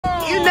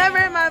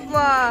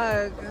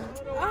vlog.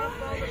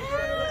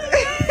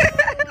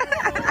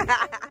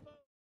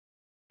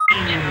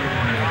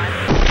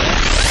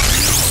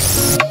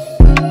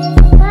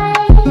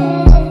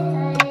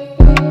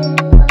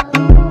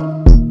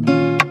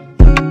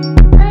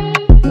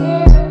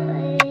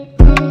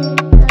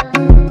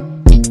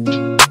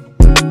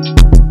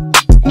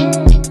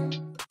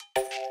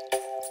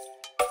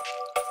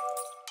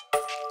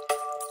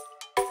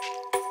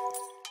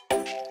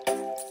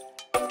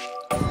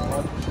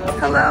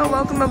 Hello,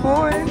 welcome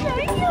aboard.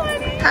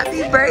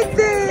 Happy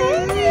birthday.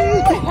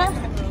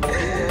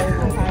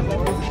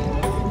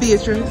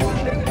 Beatrice.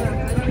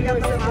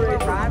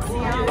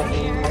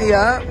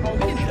 Yup.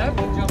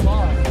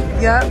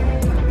 Yup.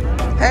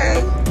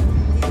 Hey.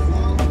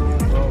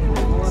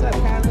 What's up,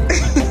 Kylie?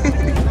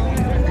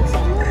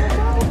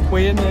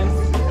 We in this.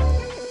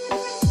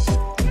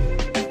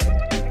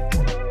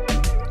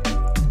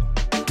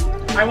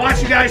 I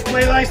watched you guys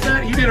play last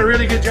night. You did a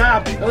really good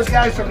job. Those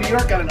guys from New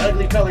York got an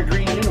ugly color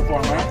green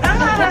uniform, right?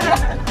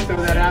 Throw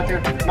that out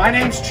there. My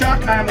name's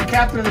Chuck. I am the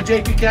captain of the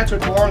JP Cats,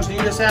 which belongs to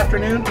you this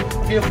afternoon.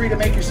 Feel free to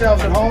make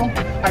yourselves at home.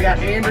 I got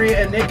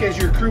Andrea and Nick as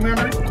your crew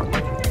members.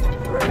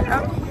 We're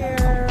out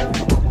here.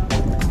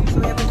 So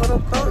we have a little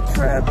boat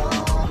trip.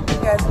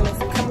 You guys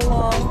gonna come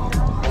along.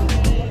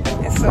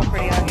 It's so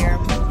pretty out here.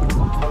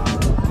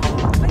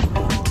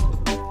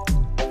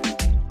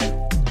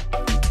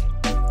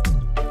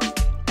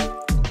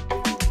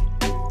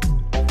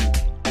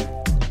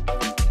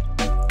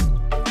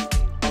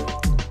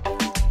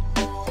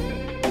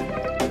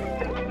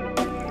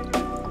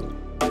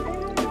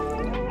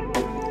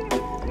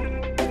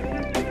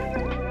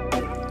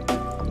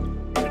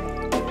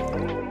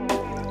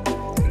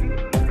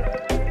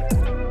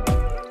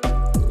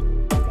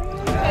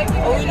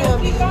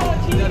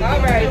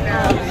 Alright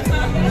now.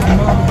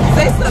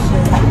 Say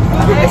something.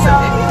 Say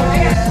something.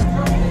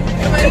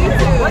 What do you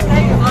do? What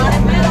day you on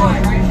it?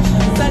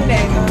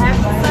 Sunday.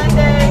 Happy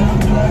Sunday.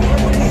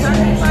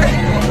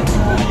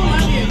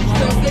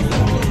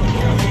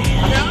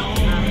 No?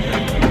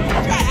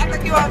 You gotta act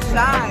like you all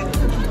shy.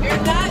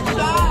 You're not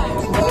shy.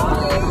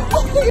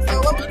 So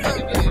what we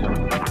doing?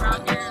 We're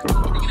out here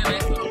taking a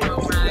nice little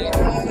boat ride.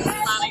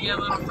 Trying to get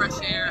a little fresh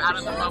air out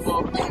of the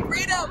bubble.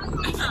 Freedom.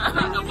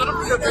 A little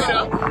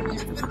freedom.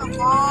 It's been a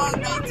long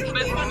 19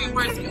 But it's gonna be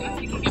worse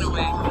because you can get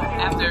away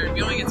after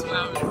you only get 2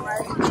 hours.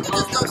 right? You can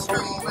just go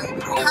straight. Like,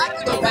 you have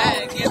to Go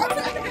back. Yeah.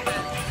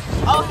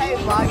 Oh, hey,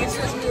 vlog, it's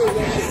just me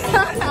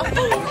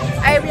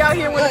again. Hey, we out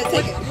here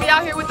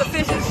with the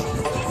fishes.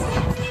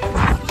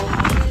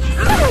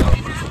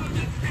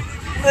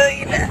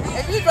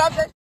 If you drop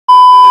that.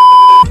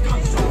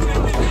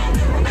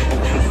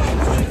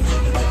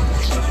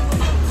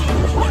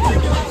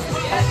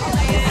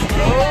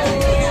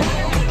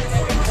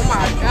 Oh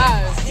my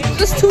gosh.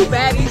 Just 2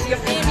 baddies, you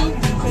feel me?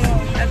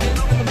 At the end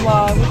of the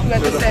vlog, what you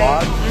got to say?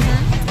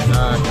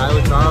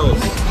 Kylie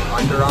Charles,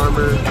 Under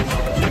Armour,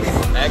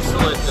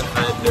 excellent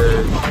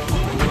defender,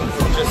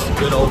 just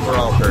good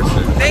overall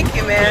person. Thank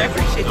you, man. I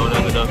appreciate Don't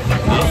have you. enough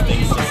nice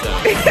things to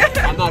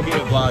say. I'm not good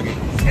at vlogging.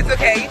 It's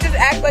okay. You just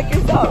act like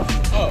yourself.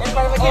 Oh, In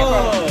front of a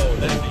camera. oh,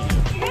 that's me.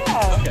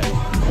 Yeah. Okay.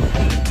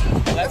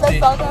 That's Is me.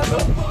 that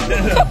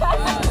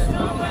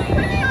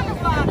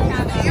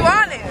You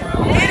on it.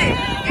 Get it.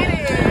 Get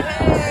it.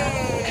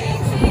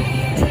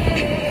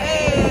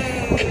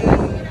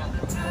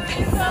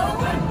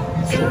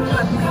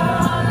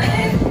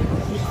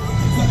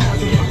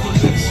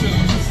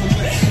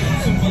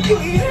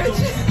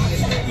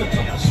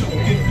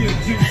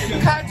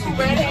 Caught you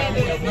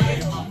red-handed.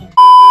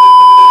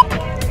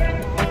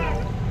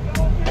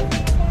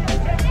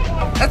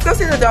 Let's go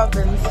see the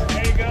dolphins.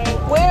 There you go.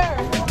 Where?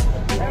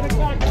 10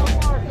 o'clock, go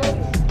park, go.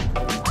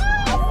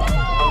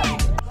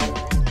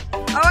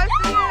 Oh, I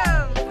see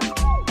him.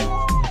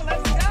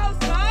 Let's go,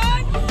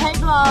 son. Hey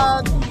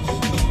vlog.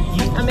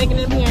 I'm making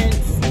an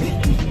appearance.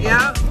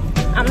 Yeah,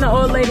 I'm the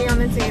old lady on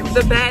the team.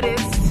 the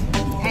baddest.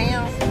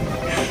 Damn.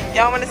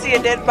 Y'all want to see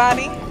a dead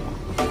body?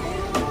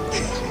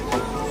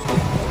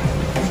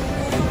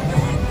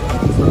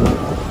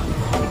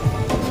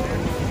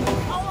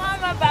 Oh,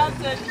 I'm about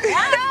to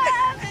die.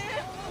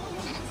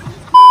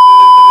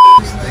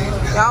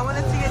 Y'all want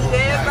to see a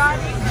dead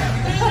body?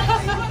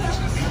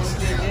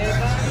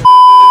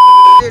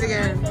 Do it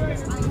again.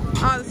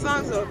 Oh, the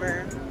song's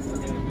over.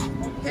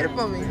 Hit it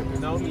for me.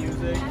 No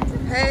music.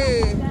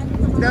 Hey,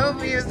 no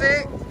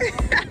music.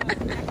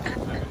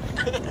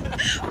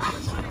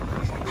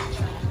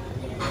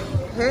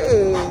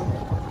 Hey,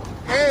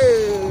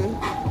 hey,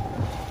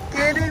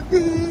 get it,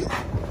 Pete?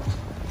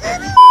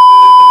 Get it?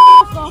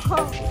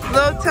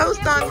 Little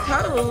toast on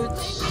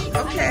Coach.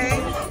 Okay,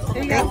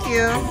 thank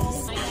you.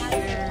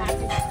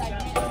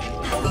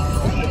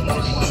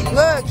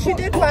 Look, she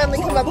did finally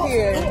come up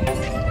here.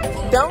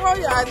 Don't roll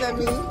your eyes at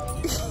me.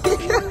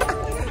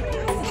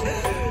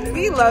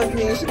 He loves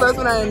me. She loves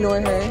when I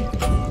ignore her.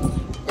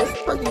 Yes,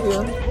 fuck you do.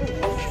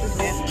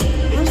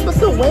 We're supposed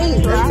to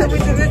wait until we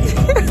do it.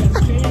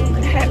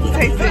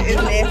 Taste it is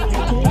nasty.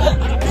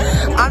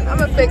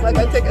 I'm a fake, like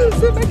I take a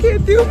sip. I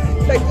can't do it.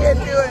 I can't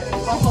do it.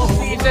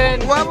 CJ.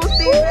 season. Wubble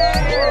season.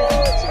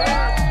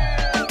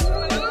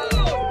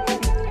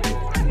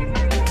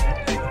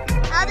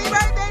 Happy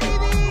birthday,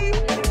 baby.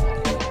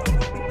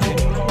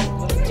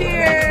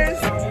 Cheers.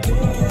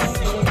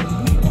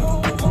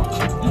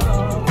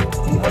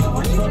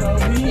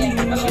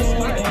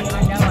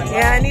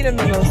 Yeah, I need a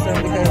mimosa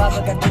because.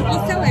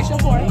 He's still there, she'll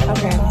pour.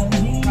 Okay.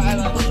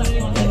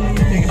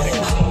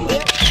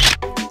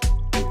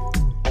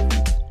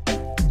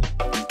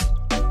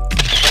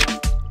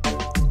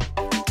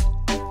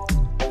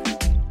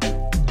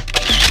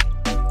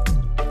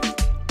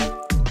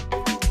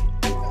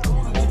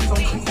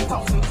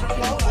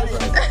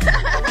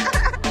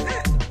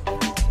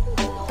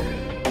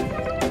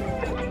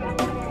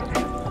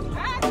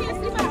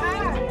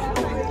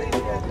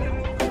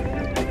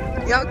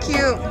 Y'all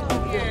cute.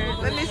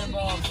 Let me see.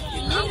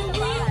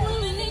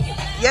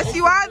 Yes,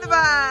 you are the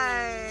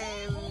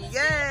vibe.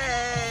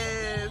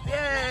 Yes,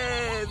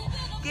 yes.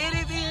 Get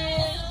it,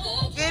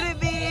 bitch. Get it,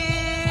 bitch.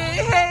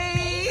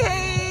 Hey,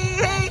 hey,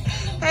 hey,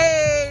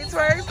 hey.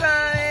 Twerks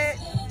on it.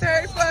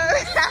 Twerks on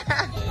it.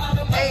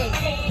 Hey,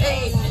 hey,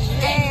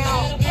 hey.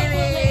 Get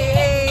it.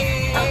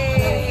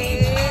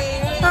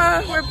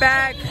 Hey. We're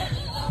back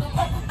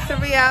to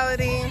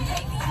reality.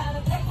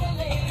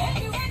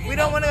 We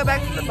don't want to go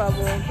back to the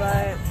bubble,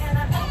 but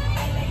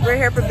we're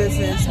here for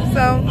business.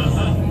 So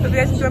if you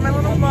guys enjoy my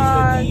little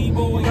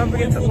vlog, don't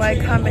forget to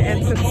like, comment,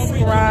 and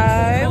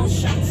subscribe.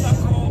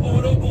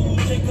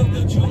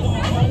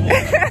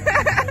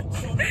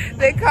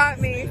 They caught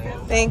me.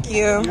 Thank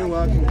you. You're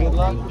welcome. Good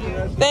luck.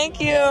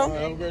 Thank you.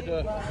 Have a good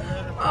day.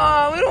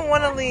 Oh, we don't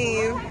want to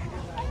leave.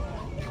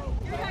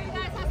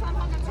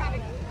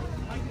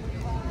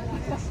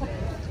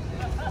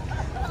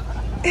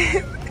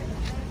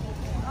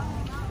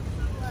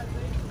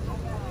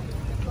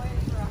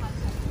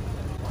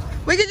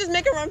 We could just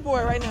make a run for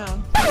it right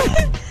now.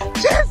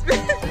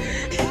 Jasmine.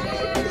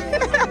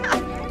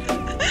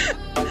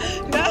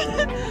 No,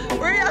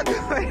 where y'all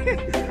going?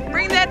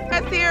 Bring that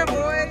ass here,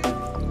 boy.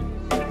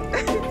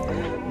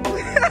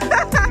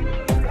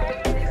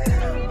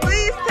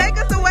 Please take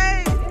us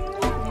away.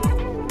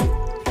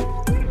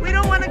 We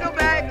don't want to go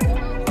back.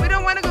 We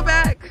don't want to go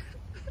back.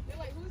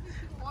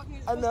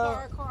 I know,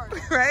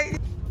 right?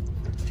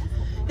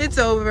 It's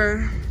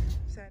over.